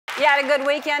You had a good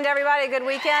weekend, everybody? A good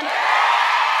weekend?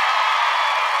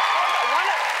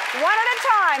 One at a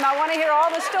time. I want to hear all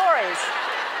the stories.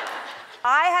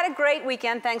 I had a great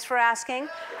weekend. Thanks for asking.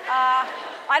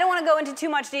 I don't want to go into too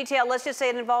much detail. Let's just say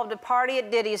it involved a party at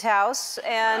Diddy's house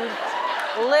and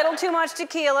a little too much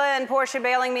tequila and Portia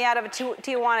bailing me out of a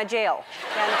Tijuana jail.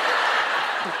 And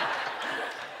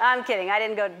I'm kidding. I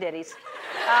didn't go to Diddy's.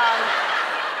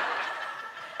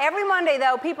 Every Monday,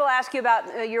 though, people ask you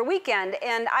about your weekend,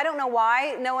 and I don't know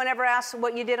why. No one ever asks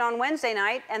what you did on Wednesday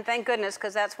night, and thank goodness,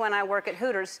 because that's when I work at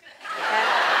Hooters. And,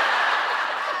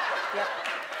 yep.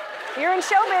 You're in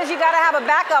showbiz, you got to have a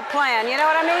backup plan, you know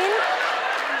what I mean?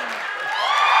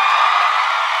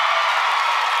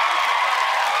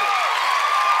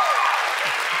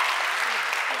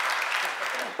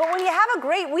 But when you have a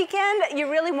great weekend, you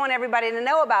really want everybody to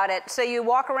know about it, so you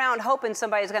walk around hoping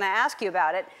somebody's going to ask you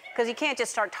about it, because you can't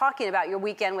just start talking about your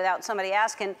weekend without somebody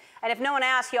asking. And if no one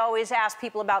asks, you always ask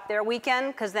people about their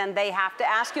weekend, because then they have to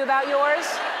ask you about yours.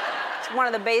 It's one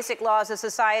of the basic laws of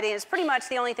society, and it's pretty much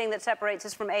the only thing that separates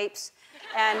us from apes,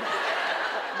 and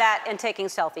that and taking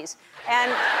selfies.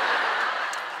 And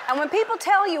when people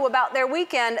tell you about their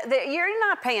weekend, you're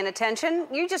not paying attention.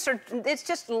 You just are, it's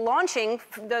just launching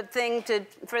the thing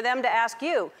for them to ask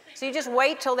you. So you just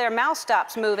wait till their mouth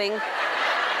stops moving,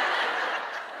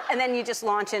 and then you just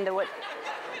launch into it.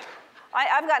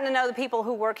 I've gotten to know the people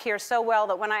who work here so well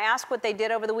that when I ask what they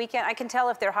did over the weekend, I can tell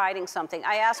if they're hiding something.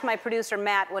 I asked my producer,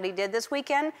 Matt, what he did this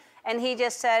weekend, and he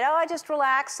just said, oh, I just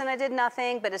relaxed and I did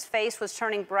nothing, but his face was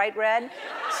turning bright red.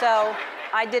 So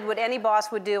I did what any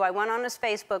boss would do. I went on his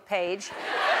Facebook page,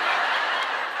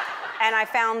 and I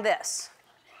found this.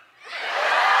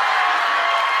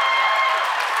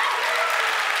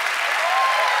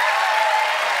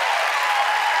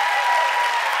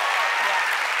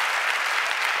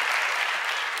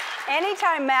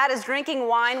 Anytime Matt is drinking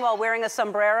wine while wearing a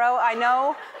sombrero, I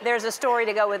know there's a story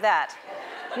to go with that.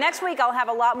 Next week, I'll have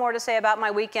a lot more to say about my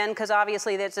weekend, because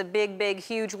obviously it's a big, big,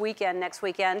 huge weekend next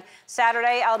weekend.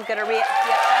 Saturday, I'm going to thank you. Thank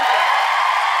you.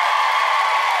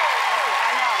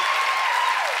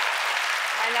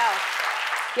 I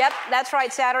know. Yep, that's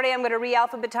right. Saturday, I'm going to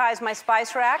re-alphabetize my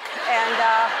spice rack,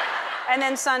 and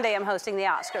then Sunday, I'm hosting the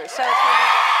Oscars. So it's going to be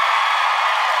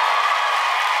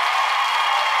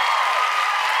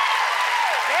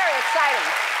exciting.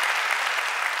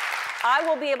 I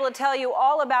will be able to tell you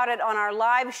all about it on our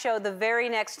live show the very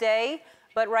next day,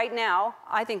 but right now,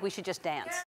 I think we should just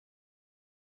dance.